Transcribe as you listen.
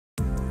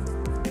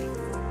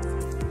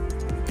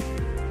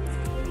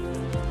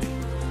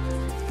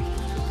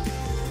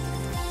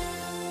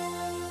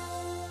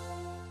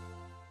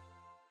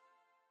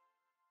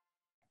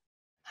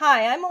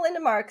Hi, I'm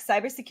Melinda Marks,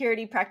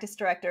 Cybersecurity Practice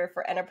Director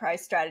for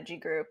Enterprise Strategy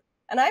Group,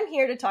 and I'm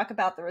here to talk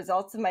about the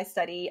results of my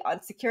study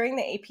on securing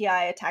the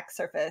API attack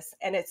surface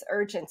and its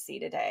urgency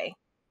today.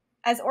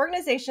 As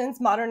organizations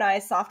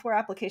modernize software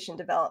application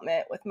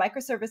development with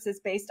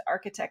microservices-based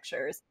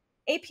architectures,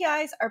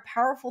 APIs are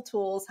powerful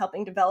tools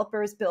helping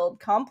developers build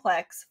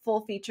complex,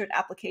 full-featured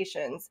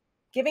applications,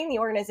 giving the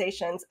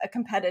organizations a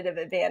competitive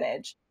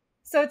advantage.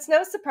 So it's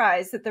no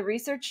surprise that the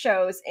research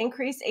shows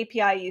increased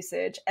API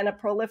usage and a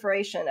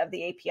proliferation of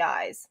the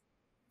APIs.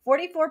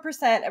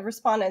 44% of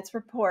respondents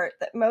report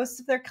that most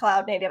of their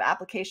cloud-native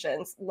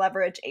applications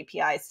leverage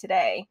APIs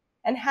today,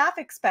 and half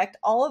expect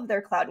all of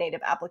their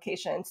cloud-native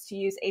applications to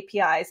use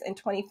APIs in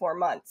 24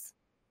 months.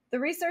 The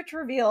research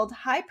revealed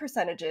high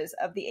percentages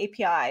of the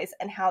APIs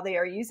and how they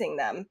are using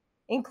them,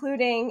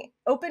 including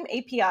open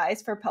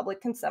APIs for public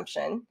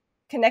consumption,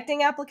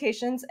 connecting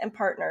applications and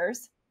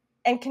partners,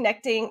 and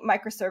connecting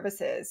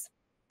microservices.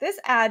 This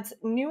adds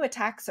new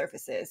attack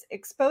surfaces,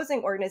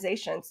 exposing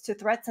organizations to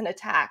threats and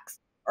attacks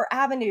or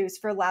avenues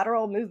for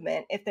lateral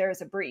movement if there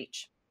is a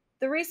breach.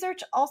 The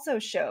research also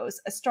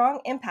shows a strong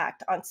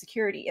impact on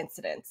security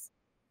incidents.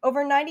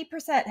 Over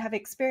 90% have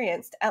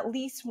experienced at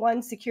least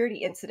one security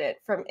incident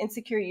from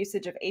insecure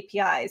usage of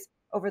APIs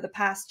over the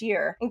past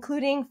year,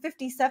 including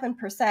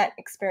 57%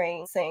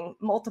 experiencing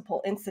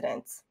multiple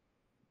incidents.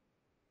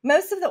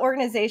 Most of the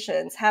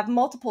organizations have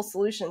multiple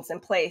solutions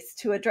in place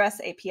to address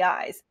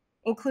APIs,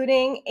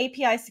 including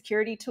API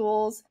security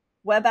tools,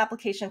 web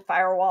application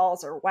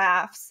firewalls or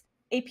WAFs,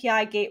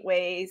 API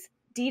gateways,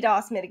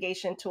 DDoS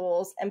mitigation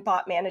tools, and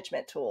bot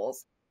management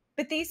tools.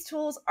 But these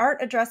tools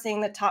aren't addressing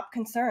the top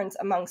concerns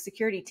among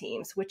security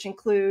teams, which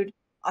include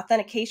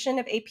authentication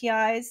of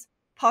APIs,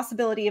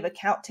 possibility of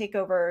account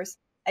takeovers,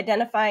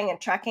 identifying and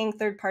tracking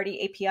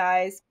third-party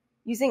APIs,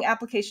 using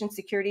application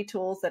security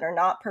tools that are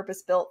not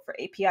purpose-built for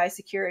API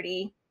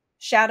security,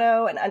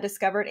 shadow and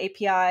undiscovered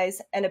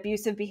APIs, and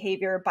abusive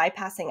behavior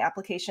bypassing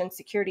application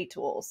security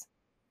tools.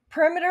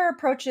 Perimeter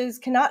approaches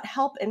cannot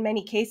help in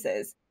many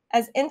cases,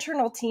 as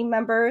internal team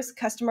members,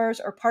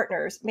 customers, or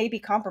partners may be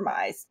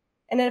compromised.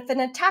 And if an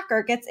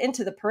attacker gets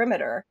into the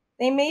perimeter,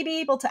 they may be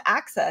able to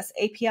access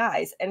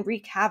APIs and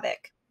wreak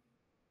havoc.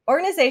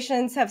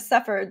 Organizations have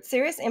suffered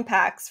serious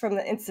impacts from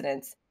the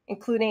incidents,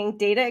 including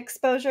data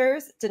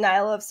exposures,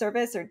 denial of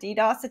service or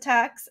DDoS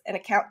attacks, and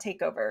account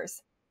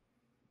takeovers.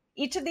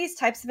 Each of these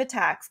types of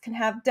attacks can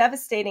have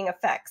devastating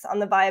effects on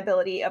the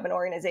viability of an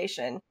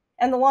organization,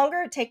 and the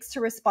longer it takes to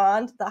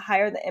respond, the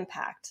higher the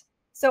impact.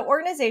 So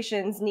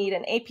organizations need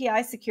an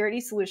API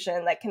security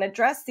solution that can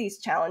address these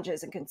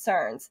challenges and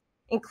concerns,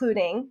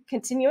 including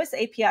continuous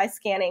API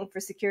scanning for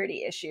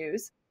security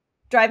issues,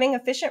 driving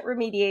efficient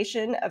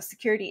remediation of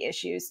security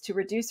issues to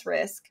reduce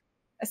risk,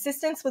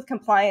 assistance with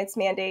compliance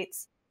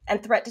mandates,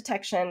 and threat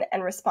detection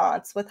and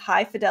response with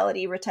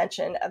high-fidelity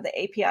retention of the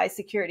API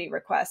security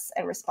requests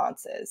and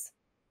responses.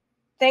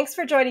 Thanks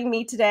for joining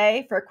me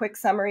today for a quick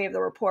summary of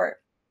the report.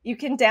 You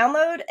can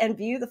download and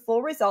view the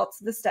full results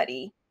of the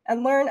study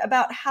and learn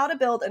about how to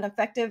build an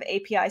effective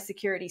API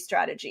security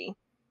strategy.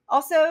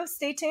 Also,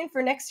 stay tuned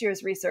for next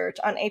year's research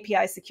on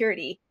API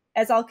security,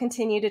 as I'll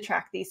continue to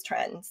track these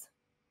trends.